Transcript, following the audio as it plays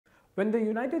When the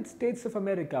United States of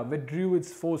America withdrew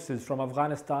its forces from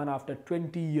Afghanistan after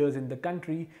 20 years in the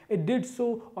country, it did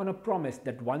so on a promise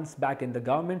that once back in the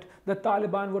government, the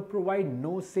Taliban would provide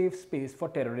no safe space for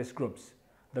terrorist groups.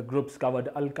 The groups covered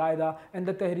Al-Qaeda and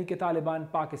the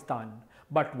Tehreek-i-Taliban Pakistan.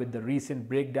 But with the recent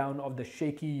breakdown of the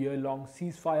shaky year-long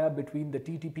ceasefire between the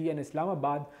TTP and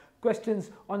Islamabad,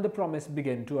 questions on the promise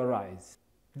began to arise.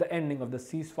 The ending of the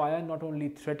ceasefire not only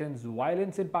threatens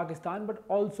violence in Pakistan but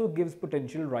also gives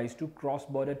potential rise to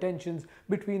cross-border tensions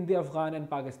between the Afghan and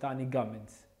Pakistani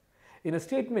governments. In a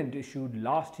statement issued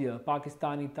last year,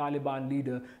 Pakistani Taliban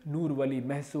leader Noor Wali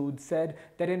Mehsud said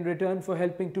that in return for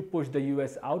helping to push the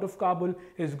US out of Kabul,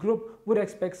 his group would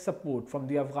expect support from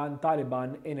the Afghan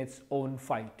Taliban in its own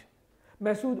fight.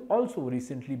 Mehsud also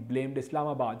recently blamed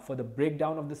Islamabad for the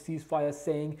breakdown of the ceasefire,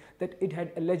 saying that it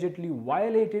had allegedly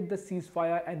violated the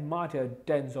ceasefire and martyred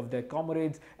tens of their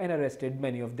comrades and arrested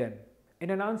many of them.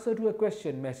 In an answer to a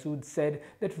question, Mehsud said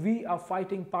that we are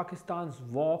fighting Pakistan's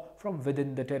war from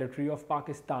within the territory of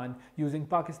Pakistan using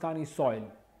Pakistani soil.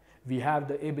 We have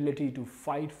the ability to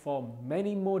fight for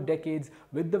many more decades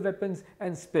with the weapons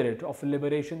and spirit of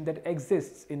liberation that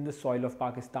exists in the soil of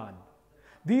Pakistan.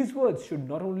 These words should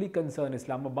not only concern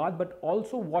Islamabad but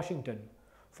also Washington.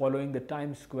 Following the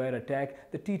Times Square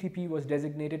attack, the TTP was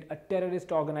designated a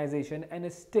terrorist organization and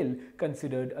is still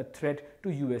considered a threat to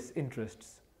US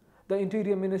interests. The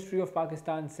Interior Ministry of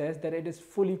Pakistan says that it is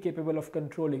fully capable of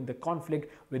controlling the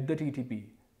conflict with the TTP.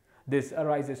 This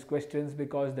arises questions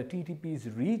because the TTP's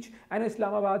reach and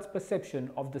Islamabad's perception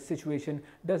of the situation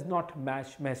does not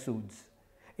match Mehsud's.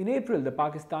 In April, the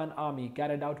Pakistan Army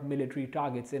carried out military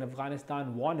targets in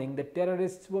Afghanistan, warning that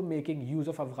terrorists were making use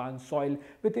of Afghan soil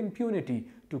with impunity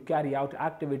to carry out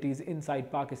activities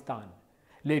inside Pakistan.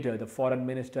 Later, the Foreign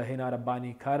Minister Hina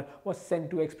Rabbani Khar was sent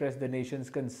to express the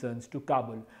nation's concerns to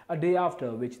Kabul, a day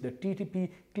after which the TTP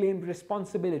claimed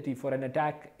responsibility for an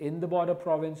attack in the border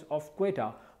province of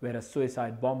Quetta, where a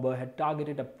suicide bomber had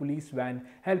targeted a police van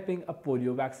helping a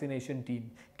polio vaccination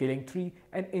team, killing 3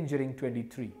 and injuring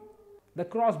 23. The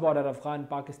cross-border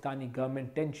Afghan-Pakistani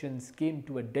government tensions came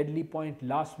to a deadly point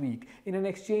last week in an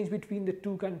exchange between the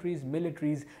two countries'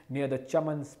 militaries near the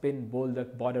Chaman Spin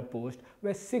Boldak border post,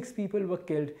 where 6 people were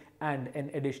killed and an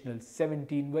additional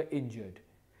 17 were injured.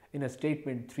 In a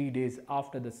statement 3 days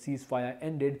after the ceasefire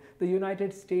ended, the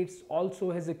United States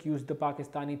also has accused the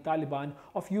Pakistani Taliban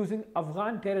of using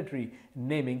Afghan territory,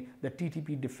 naming the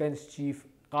TTP defense chief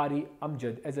Qari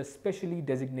Amjad as a specially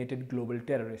designated global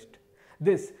terrorist.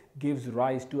 This gives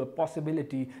rise to a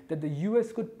possibility that the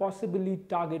US could possibly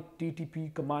target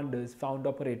TTP commanders found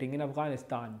operating in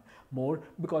Afghanistan, more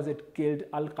because it killed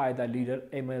Al-Qaeda leader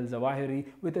Ayman al-Zawahiri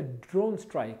with a drone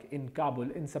strike in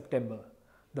Kabul in September.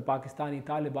 The Pakistani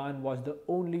Taliban was the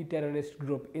only terrorist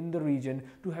group in the region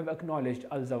to have acknowledged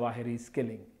al-Zawahiri's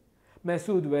killing.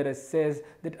 Mehsud whereas says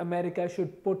that America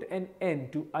should put an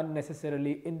end to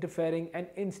unnecessarily interfering and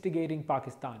instigating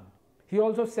Pakistan. He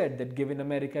also said that given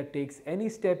America takes any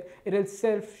step, it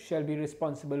itself shall be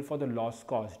responsible for the loss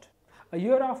caused. A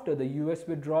year after the US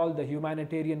withdrawal, the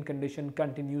humanitarian condition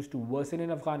continues to worsen in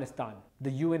Afghanistan.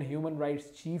 The UN Human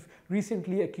Rights Chief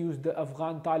recently accused the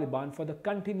Afghan Taliban for the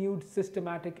continued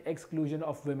systematic exclusion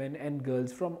of women and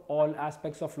girls from all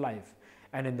aspects of life.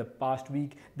 And in the past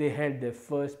week, they held their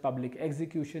first public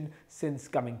execution since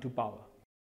coming to power.